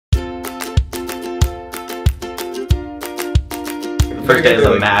First day is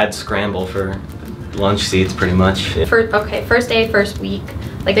a mad scramble for lunch seats, pretty much. First day, first week.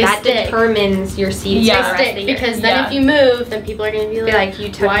 Like that determines your seats. Yeah, they stick because then if you move, then people are gonna be like you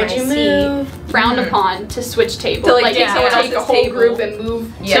took my seat. Frowned upon to switch tables. To like take a whole group and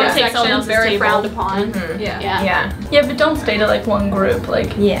move. Some sections very frowned upon. Yeah, but don't stay to like one group.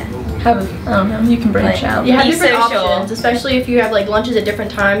 Like have I don't know. You can branch out. You have different options, especially if you have like lunches at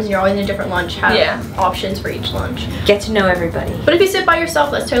different times and you're always in a different lunch. Have options for each lunch. Get to know everybody. But if you sit by yourself,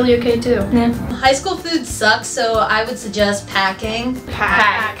 that's totally okay too. Yeah. High school food sucks, so I would suggest packing.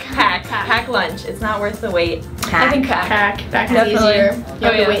 Pack lunch. It's not worth the wait. I think pack is easier. You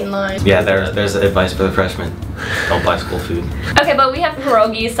have to wait in line. Yeah, there's advice for the freshmen. Don't buy school food. Okay, but we have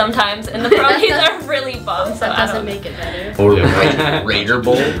pierogies sometimes, and the pierogies are really bomb. So that doesn't make it better. Or Raider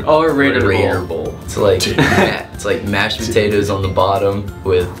Bowl. Oh, Raider Bowl. It's like mashed potatoes on the bottom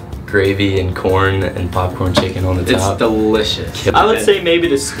with gravy and corn and popcorn chicken on the top. It's delicious. I would say maybe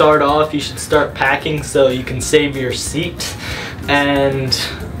to start off, you should start packing so you can save your seat. And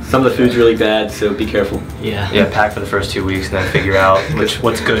some of the food's really bad, so be careful. Yeah, pack for the first 2 weeks and then figure out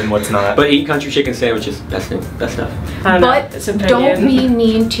what's good and what's not. But eat country chicken sandwiches. Best stuff. But don't be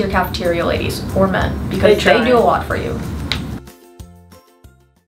mean to your cafeteria ladies or men because they do a lot for you.